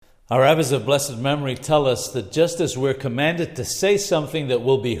Our rabbis of blessed memory tell us that just as we're commanded to say something that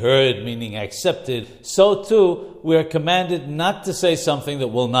will be heard, meaning accepted, so too we are commanded not to say something that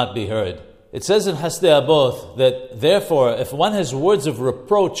will not be heard. It says in Hasdei Aboth that therefore if one has words of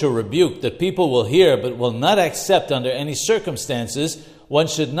reproach or rebuke that people will hear but will not accept under any circumstances, one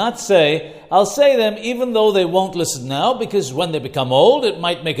should not say, I'll say them even though they won't listen now, because when they become old it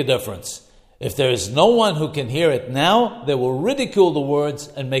might make a difference. If there is no one who can hear it now, they will ridicule the words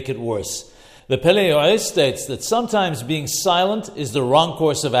and make it worse. The Pele Yoel states that sometimes being silent is the wrong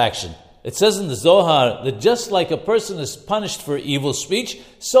course of action. It says in the Zohar that just like a person is punished for evil speech,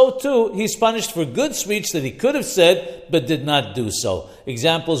 so too he's punished for good speech that he could have said but did not do so.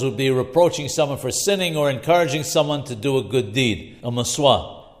 Examples would be reproaching someone for sinning or encouraging someone to do a good deed, a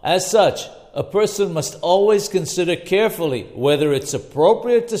maswa. As such, a person must always consider carefully whether it's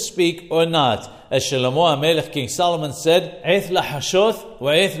appropriate to speak or not. As Shlomo HaMelech, King Solomon said, "Eith lahashoth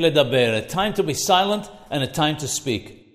wa eith ledaber," a time to be silent and a time to speak.